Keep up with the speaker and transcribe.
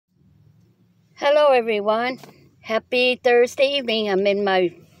Hello everyone. Happy Thursday evening. I'm in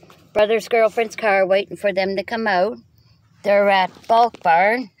my brother's girlfriend's car waiting for them to come out. They're at Bulk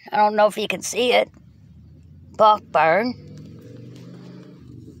Barn. I don't know if you can see it. Bulk Barn.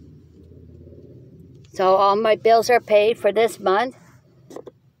 So all my bills are paid for this month.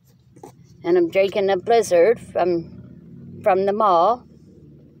 And I'm drinking a Blizzard from the mall.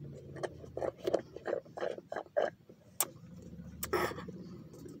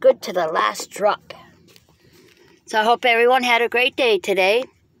 Good to the last drop. So I hope everyone had a great day today.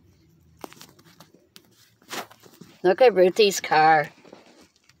 Look at Ruthie's car.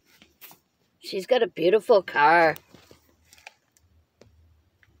 She's got a beautiful car.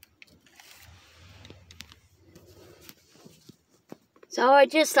 So I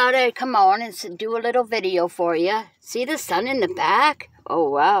just thought I'd come on and do a little video for you. See the sun in the back? Oh,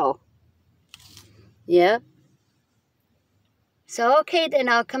 wow. Yep. So, okay, then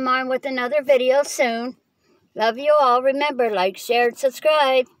I'll come on with another video soon. Love you all. Remember, like, share, and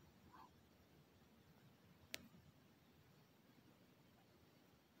subscribe.